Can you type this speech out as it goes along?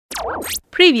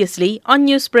Previously on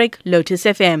Newsbreak, Lotus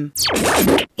FM.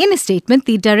 In a statement,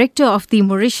 the director of the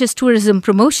Mauritius Tourism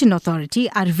Promotion Authority,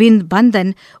 Arvind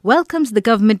Bandhan, welcomes the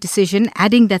government decision,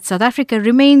 adding that South Africa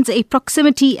remains a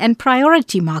proximity and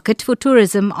priority market for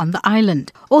tourism on the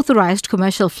island. Authorised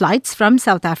commercial flights from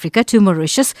South Africa to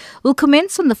Mauritius will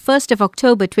commence on the 1st of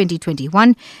October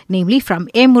 2021, namely from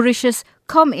Air Mauritius,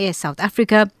 Comair South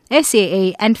Africa,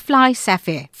 SAA and Fly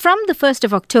Safair. From the 1st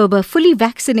of October, fully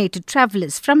vaccinated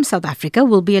travellers from South Africa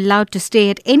will be allowed to stay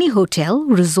at any hotel,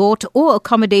 resort or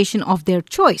accommodation of their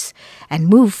choice and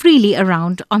move freely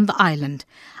around on the island.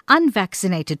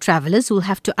 Unvaccinated travellers will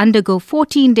have to undergo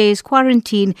 14 days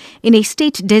quarantine in a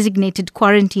state-designated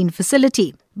quarantine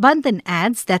facility. Bandhan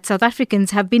adds that South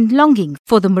Africans have been longing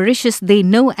for the Mauritius they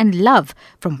know and love,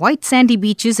 from white sandy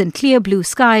beaches and clear blue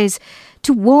skies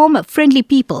to warm, friendly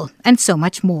people and so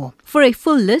much more. For a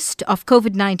full list of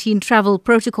COVID-19 travel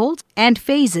protocols and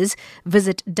phases,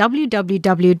 visit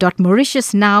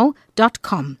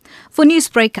www.mauritiusnow.com. For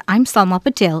Newsbreak, I'm Salma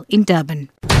Patel in Durban.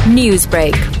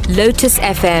 Newsbreak, Lotus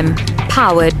FM,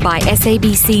 powered by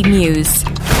SABC News.